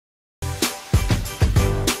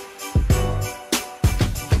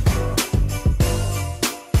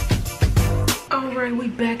we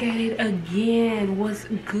back at it again. What's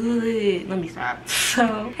good? Let me stop.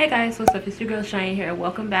 So hey guys, what's up? It's your girl Shine here.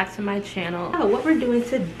 Welcome back to my channel. Oh, what we're doing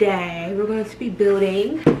today, we're going to be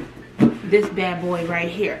building this bad boy right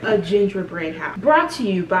here, a gingerbread house, brought to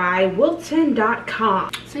you by wilton.com.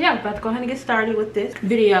 So yeah, we're about to go ahead and get started with this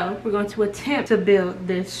video. We're going to attempt to build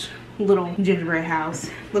this little gingerbread house.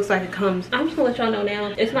 Looks like it comes, I'm just gonna let y'all know now,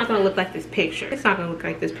 it's not gonna look like this picture. It's not gonna look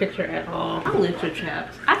like this picture at all. I'm lips with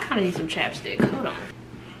chaps. I kind of need some chapstick. Hold on.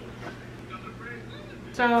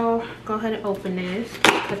 So go ahead and open this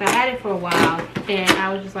because I had it for a while and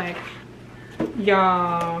I was just like,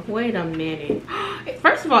 y'all, wait a minute.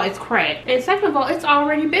 First of all, it's cracked, and second of all, it's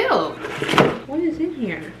already built. What is in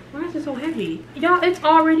here? Why is it so heavy? Y'all, it's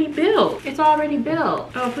already built. It's already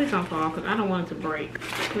built. Oh, please don't fall because I don't want it to break.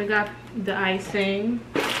 We got the icing,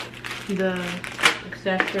 the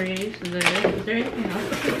accessories, is there anything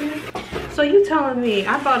else in here? So you telling me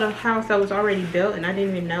I bought a house that was already built and I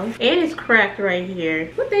didn't even know? And it's cracked right here.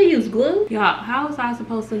 What, they use glue? Y'all, how was I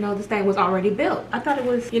supposed to know this thing was already built? I thought it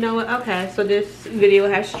was, you know what? Okay, so this video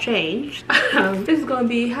has changed. This is gonna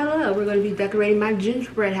be, hello, we're gonna be decorating my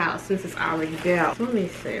gingerbread house since it's already built. So let me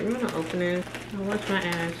see, I'm gonna open it. I'll wash my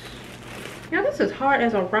ass. Yeah, this is hard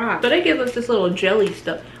as a rock. So they give us this little jelly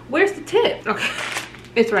stuff. Where's the tip? Okay,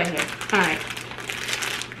 it's right here. All right.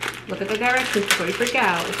 Look at the directions before you freak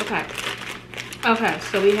out. It's okay. Okay,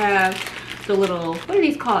 so we have the little, what are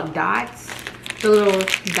these called? Dots? The little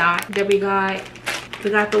dot that we got. We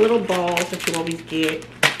got the little balls that you always get.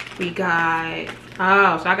 We got,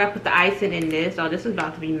 oh, so I gotta put the icing in this. Oh, this is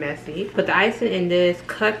about to be messy. Put the icing in this,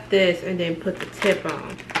 cut this, and then put the tip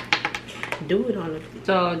on. Do it on the,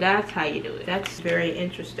 so that's how you do it. That's very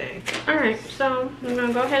interesting. All right, so I'm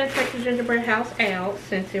gonna go ahead and take the gingerbread house out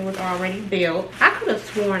since it was already built. I could have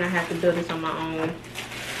sworn I had to build this on my own.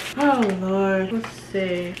 Oh Lord, let's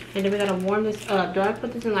see. And then we gotta warm this up. Do I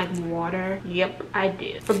put this in like water? Yep, I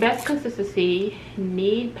did. For best consistency,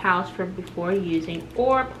 knead pouch for before using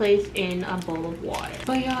or place in a bowl of water.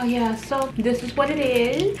 But y'all, yeah, so this is what it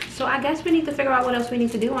is. So I guess we need to figure out what else we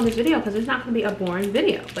need to do on this video because it's not gonna be a boring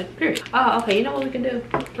video, like period. Oh, okay, you know what we can do?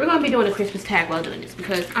 We're gonna be doing a Christmas tag while doing this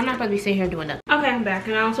because I'm not gonna be sitting here doing nothing. Okay, I'm back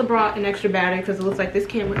and I also brought an extra battery because it looks like this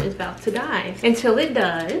camera is about to die. Until it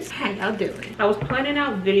does, how y'all doing? I was planning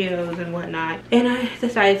out videos and whatnot and I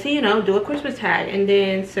decided to, you know, do a Christmas tag, and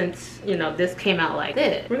then since, you know, this came out like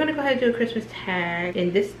this, we're gonna go ahead and do a Christmas tag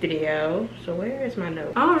in this video. So where is my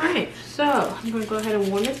note? All right, so I'm gonna go ahead and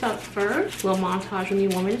warm this up first. A little montage of me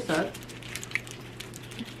warming this up.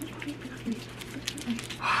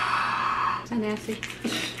 Is that nasty?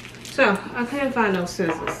 So I couldn't find no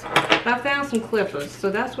scissors, but I found some clippers,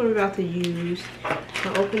 so that's what we're about to use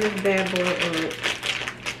to open this bad boy up.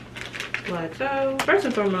 Like so. First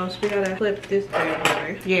and foremost, we gotta clip this bad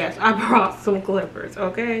boy. Yes, I brought some clippers,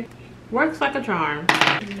 okay? Works like a charm.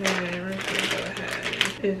 And then we're gonna go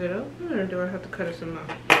ahead. Is it open or do I have to cut it some more?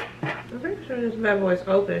 I'm pretty sure this bad boy is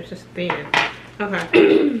open, it's just thin.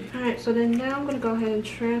 Okay. Alright, so then now I'm gonna go ahead and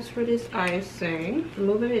transfer this icing. I'm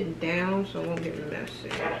moving it down so it won't get messy.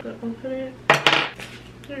 So open it.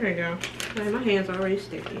 There we go. Right, my hand's already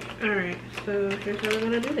sticky. Alright, so here's how we're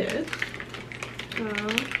gonna do this. So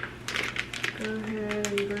go ahead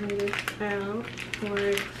and bring this out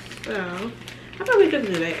like so. How about we just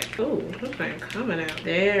do that? Oh, this thing coming out.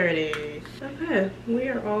 There it is. Okay, we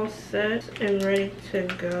are all set and ready to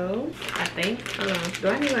go. I think. Do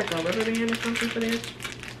I need like a rubber band or something for this?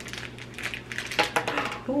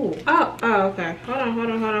 Ooh. Oh, okay. Hold on.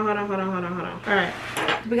 All right.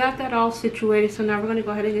 We got that all situated, so now we're gonna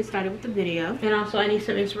go ahead and get started with the video. And also I need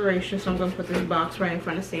some inspiration, so I'm gonna put this box right in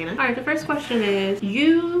front of Santa. All right, the first question is,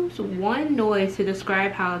 use one noise to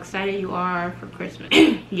describe how excited you are for Christmas.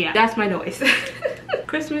 Yeah, that's my noise.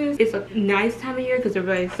 Christmas is a nice time of year because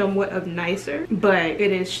everybody's somewhat of nicer, but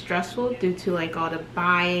it is stressful due to like all the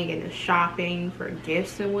buying and the shopping for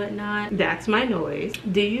gifts and whatnot. That's my noise.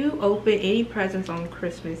 Do you open any presents on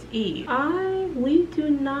Christmas Eve? We do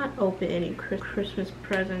not open any Christmas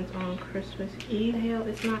presents on Christmas Eve. The hell,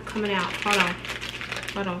 it's not coming out.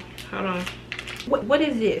 Hold on. What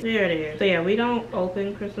is this? There it is. So yeah, we don't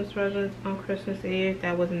open Christmas presents on Christmas Eve.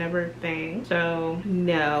 That was never a thing. So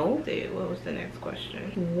no. What was the next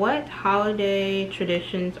question? What holiday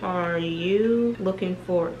traditions are you looking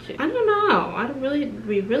forward to? I don't know.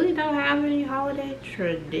 We really don't have any holiday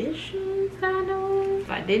traditions that I know of. If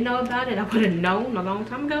I did know about it, I would have known a long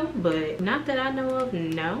time ago, but not that I know of,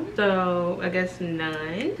 no. So I guess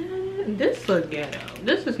none. This look ghetto.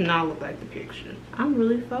 This does not look like the picture. I'm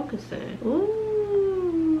really focusing.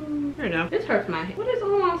 Ooh. Very go. This hurts my head. What is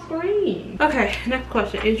on my screen? Okay, next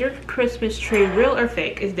question. Is your Christmas tree real or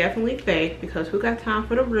fake? It's definitely fake, because who got time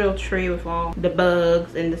for the real tree with all the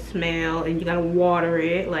bugs and the smell and you gotta water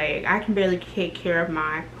it? Like, I can barely take care of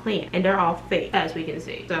my plant, and they're all fake, as we can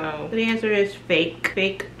see. So the answer is fake.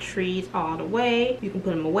 Fake trees all the way. You can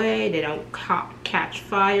put them away. They don't catch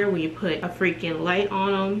fire when you put a freaking light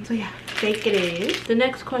on them. So yeah, fake it is. The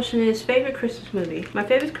next question is favorite Christmas movie. My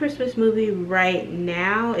favorite Christmas movie right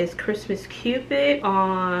now is Christmas Cupid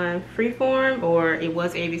on Freeform, or it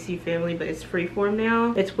was ABC Family, but it's Freeform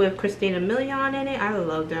now. It's with Christina Milian in it. I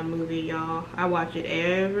love that movie, y'all. I watch it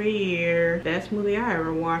every year. Best movie I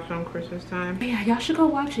ever watched on Christmas time. But yeah, y'all should go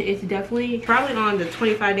watch it. It's definitely probably on the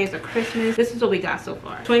 25 Days of Christmas. This is what we got so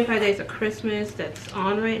far. 25 Days of Christmas that's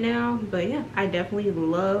on right now. But yeah, I definitely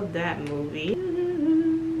love that movie.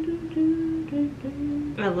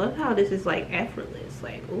 I love how this is like effortless.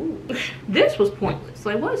 Like, ooh. This was pointless.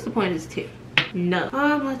 Like, what's the point of this tip? No.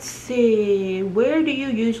 Let's see. Where do you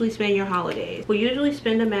usually spend your holidays? We usually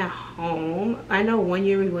spend them at home. I know one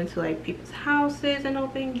year we went to like people's houses and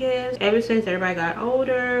opened gifts. Ever since everybody got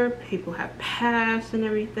older, people have passed and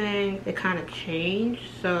everything, it kind of changed.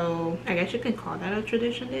 So I guess you can call that a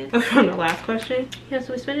tradition then. From the last question. Yeah,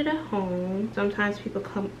 so we spend it at home. Sometimes people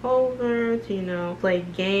come over to, you know, play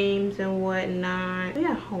games and whatnot. But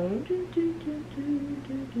yeah, home.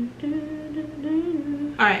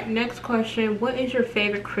 All right, next question. What is your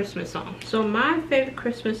favorite Christmas song? So my favorite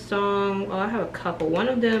Christmas song, well, I have a couple. One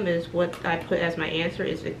of them is what I put as my answer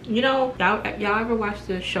is, you know, y'all ever watched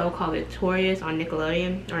the show called Victorious on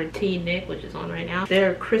Nickelodeon, or Teen Nick, which is on right now?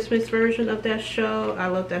 Their Christmas version of that show. I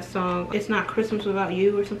love that song. It's Not Christmas Without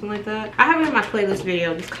You or something like that. I have it in my playlist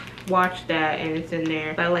video. Just watch that and it's in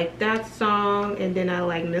there. But I like that song, and then I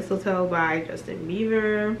like Mistletoe by Justin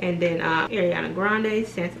Bieber, and then Ariana Grande,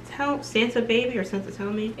 Santa Baby or Santa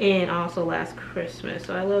Tell Me, and also Last Christmas.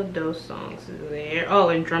 So I love those songs there. Oh,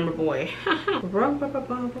 and Drummer Boy. But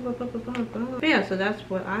yeah, so that's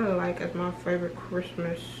what I like as my favorite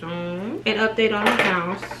Christmas song. An update on the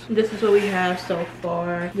house. This is what we have so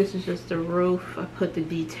far. This is just the roof. I put the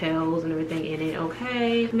details and everything in it.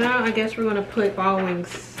 Okay, now I guess we're gonna put following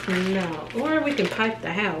snow, or we can pipe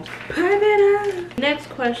the house. Pipe it up. Next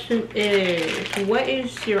question is, what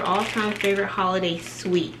is your all-time favorite holiday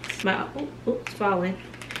sweets? Oops, falling.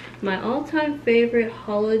 My all-time favorite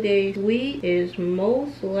holiday sweet is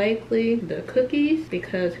most likely the cookies,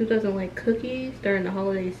 because who doesn't like cookies during the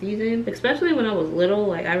holiday season? Especially when I was little.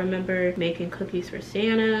 Like, I remember making cookies for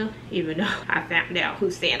Santa, even though I found out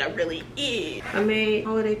who Santa really is. I made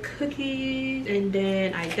holiday cookies and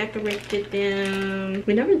then I decorated them.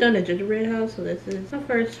 We never done a gingerbread house, so this is the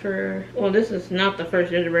first for, well, this is not the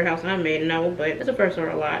first gingerbread house I made, no, but it's the first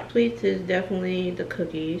for a lot. Sweets is definitely the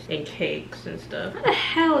cookies and cakes and stuff. How the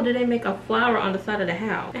hell did they make a flower on the side of the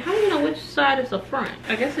house? And how do you know which side is the front?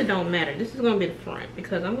 I guess it don't matter. This is gonna be the front,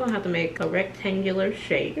 because I'm gonna have to make a rectangular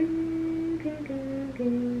shape.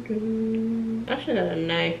 I should have a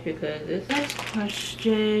knife, because this next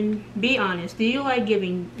question, be honest, do you like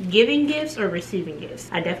giving gifts or receiving gifts?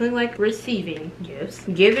 I definitely like receiving gifts.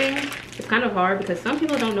 Giving is kind of hard, because some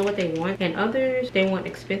people don't know what they want, and others, they want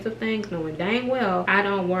expensive things, knowing dang well I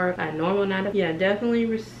don't work a normal 9 to 5. Yeah, definitely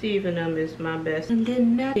receiving them is my best. And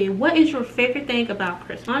then what is your favorite thing about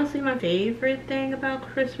Christmas? Honestly, my favorite thing about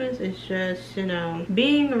Christmas is just, you know,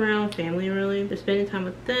 being around family, really, just spending time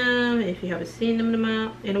with them. If you haven't seen them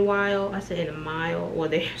in a while, I said in a mile, well,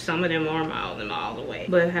 some of them are miles away,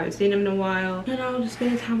 but I haven't seen them in a while. You know, just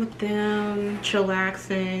spending time with them,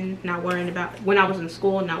 chillaxing, not worrying about, when I was in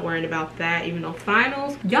school, not worrying about that. Even though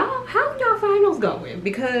finals, y'all, how y'all finals going?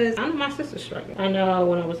 Because I know my sister's struggling. I know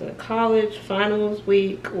when I was in college, finals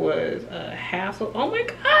week was a hassle. Oh my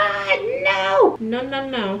god,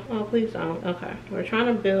 no. Oh, please don't. Okay, we're trying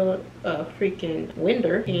to build a freaking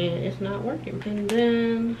window and it's not working. And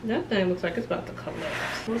then that thing looks like it's about to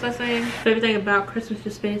collapse. What was I saying? Favorite thing about Christmas,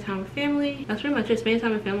 just spending time with family. That's pretty much it. Spending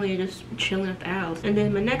time with family and just chilling at the house. And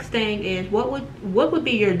then my next thing is, what would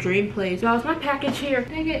be your dream place? Y'all, is my package here?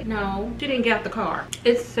 Dang it, no, she didn't get out the car.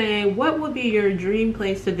 It's saying, what would be your dream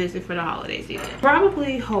place to visit for the holiday season?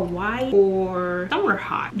 Probably Hawaii or somewhere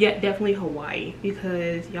hot. Yeah, definitely Hawaii,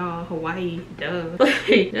 because y'all, Hawaii, duh.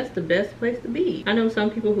 Like, that's the best place to be. I know some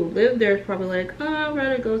people who live there is probably like, oh, I'd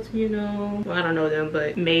rather go to, you know, well, I don't know them,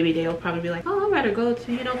 but maybe they'll probably be like, oh, I'd rather go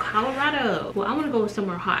to, you know, Colorado. Well, I want to go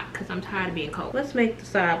somewhere hot because I'm tired of being cold. Let's make the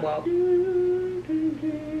sidewalk.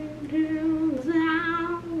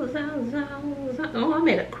 Oh, I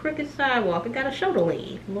made a crooked sidewalk. It got a shoulder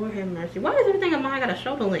lean. Lord have mercy. Why does everything on mine got a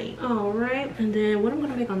shoulder lean? All right. And then what I'm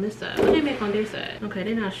gonna make on this side? What do they make on this side? Okay,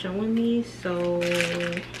 they're not showing me, so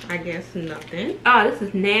I guess nothing. Oh, this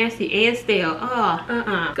is nasty and stale.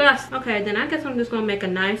 Oh, Gus. Okay, then I guess I'm just gonna make a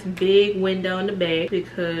nice big window in the back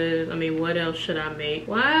because, I mean, what else should I make?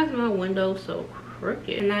 Why is my window so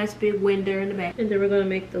crooked? A nice big window in the back. And then we're gonna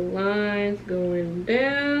make the lines going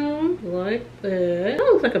down like that. That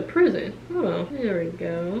looks like a prison. Hold on. There we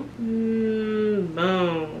go.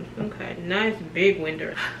 Boom. Okay, nice big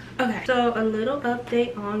window. Okay, so a little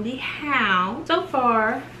update on the house. So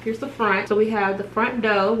far, here's the front. So we have the front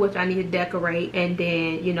door, which I need to decorate, and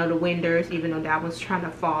then, you know, the windows, even though that one's trying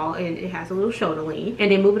to fall and it has a little shoulder lean.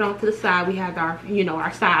 And then moving on to the side, we have our, you know,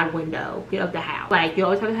 our side window of the house. Like, you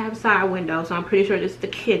always have to have a side window, so I'm pretty sure this is the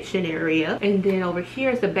kitchen area. And then over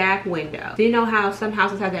here is the back window. So you know how some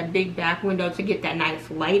houses have that big back window to get that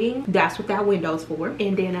nice lighting? That's what that window's for.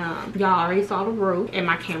 And then y'all already saw the roof, and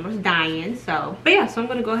my camera's dying, so. But yeah, so I'm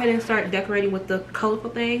gonna go ahead and start decorating with the colorful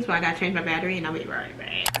things. So I gotta change my battery and I'll be right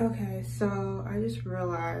back. Okay, so I just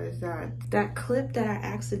realized that clip that I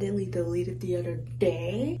accidentally deleted the other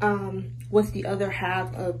day was the other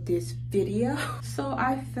half of this video. So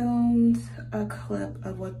I filmed a clip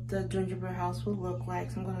of what the gingerbread house will look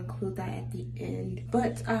like, so I'm gonna include that at the end.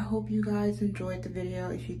 But I hope you guys enjoyed the video.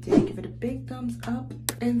 If you did, give it a big thumbs up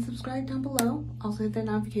and subscribe down below. Also hit that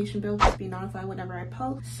notification bell just to be notified whenever I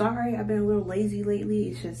post. Sorry, I've been a little lazy lately.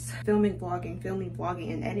 It's just filming, vlogging,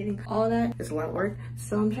 and editing. All that is a lot of work.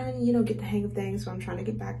 So I'm trying to, you know, get the hang of things. So I'm trying to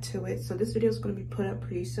get back to it. So this video is going to be put up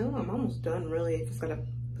pretty soon. I'm almost done, really. Just gonna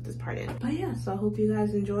put this part in. But yeah, so I hope you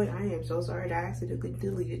guys enjoyed. I am so sorry that I accidentally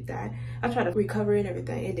deleted that. I tried to recover it and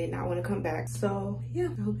everything. It did not want to come back. So yeah,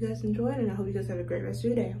 I hope you guys enjoyed, and I hope you guys have a great rest of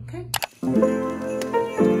your day. Okay.